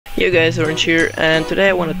You guys, Orange here, and today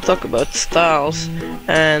I want to talk about styles.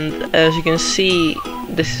 And as you can see,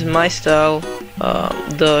 this is my style,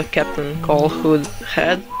 the Captain Call Hood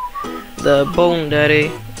head, the Bone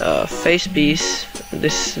Daddy face piece,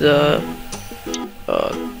 this is the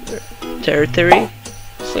Territory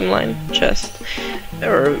slimline chest,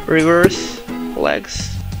 or reverse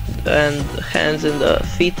legs, and hands and the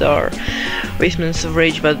feet are basements of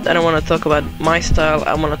rage. But I don't want to talk about my style.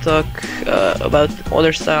 I want to talk about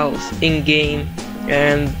other styles in game,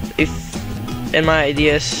 and my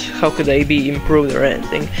ideas, how could they be improved or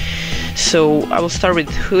anything. So I will start with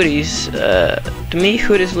hoodies. To me,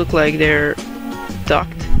 hoodies look like they're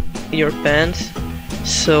tucked in your pants,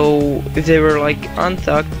 so if they were like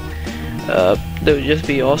untucked, they would just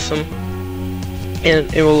be awesome,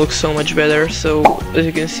 and it will look so much better. So as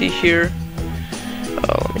you can see here,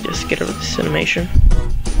 let me just get rid of this animation.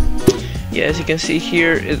 Yeah, as you can see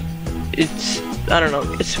here, it's I don't know,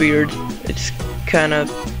 it's weird. It's kind of,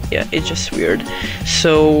 yeah, it's just weird.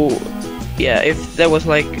 So yeah, if that was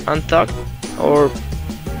like untucked or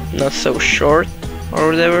not so short or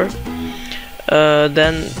whatever,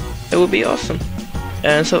 then it would be awesome.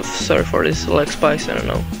 And so sorry for this leg spice, I don't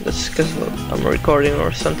know, that's because I'm recording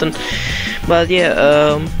or something. But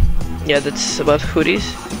yeah, yeah, that's about hoodies.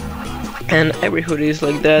 And every hoodie is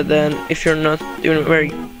like that. Then if you're not even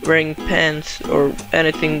wearing pants or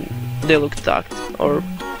anything, they look tucked or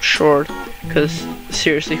short, because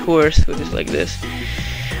seriously, who wears hoodies like this?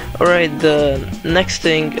 Alright, the next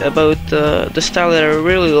thing about the style that I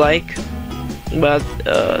really like, but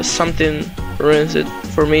something ruins it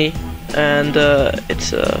for me, and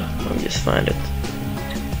it's let me just find it.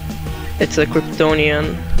 It's a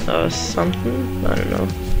Kryptonian something, I don't know.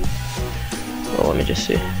 Well, let me just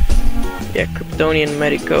see. Yeah, Kryptonian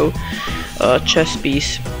Medico chest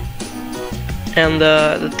piece. And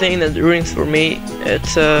the thing that ruins for me,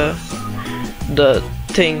 it's the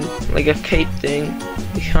thing, like a cape thing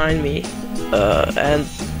behind me, and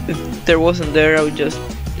if there wasn't there, it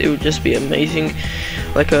would just be amazing,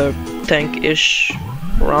 like a tank-ish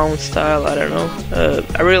round style. I don't know.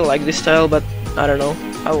 I really like this style, but I don't know.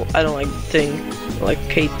 I don't like the thing, like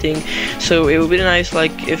cape thing. So it would be nice,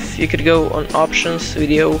 like if you could go on options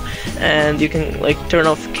video and you can like turn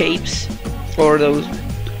off capes or those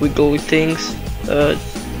wiggly things,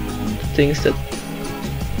 things that,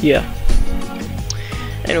 yeah.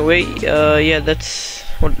 Anyway, yeah, that's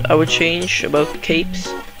what I would change about capes.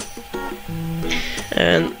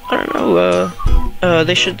 And I don't know,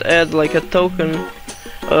 they should add like a token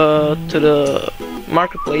to the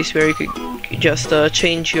marketplace where you could just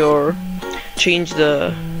change the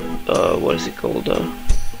what is it called,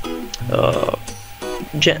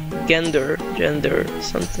 gender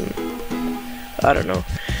something, I don't know,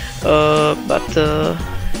 but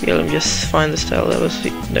yeah, let me just find the style that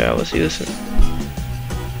I was using.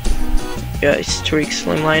 Yeah, it's streak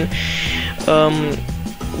slimline.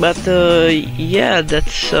 But yeah,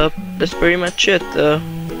 that's pretty much it.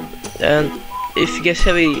 And if you guys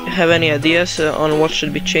have any ideas on what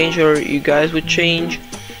should be changed, or you guys would change,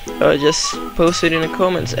 just post it in the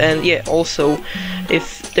comments. And yeah, also,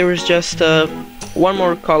 if there is just one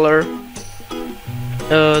more color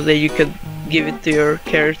that you could give it to your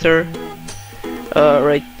character,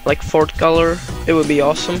 right, like fourth color, it would be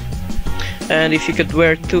awesome. And if you could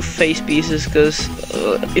wear two face pieces, because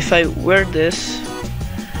if I wear this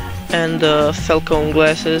and Falcon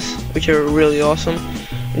glasses, which are really awesome,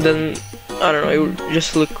 then I don't know, it would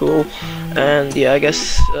just look cool. And yeah, I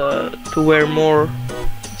guess to wear more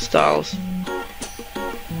styles.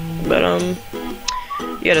 But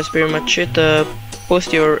yeah, that's pretty much it.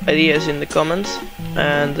 Post your ideas in the comments,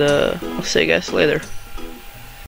 and I'll see you guys later.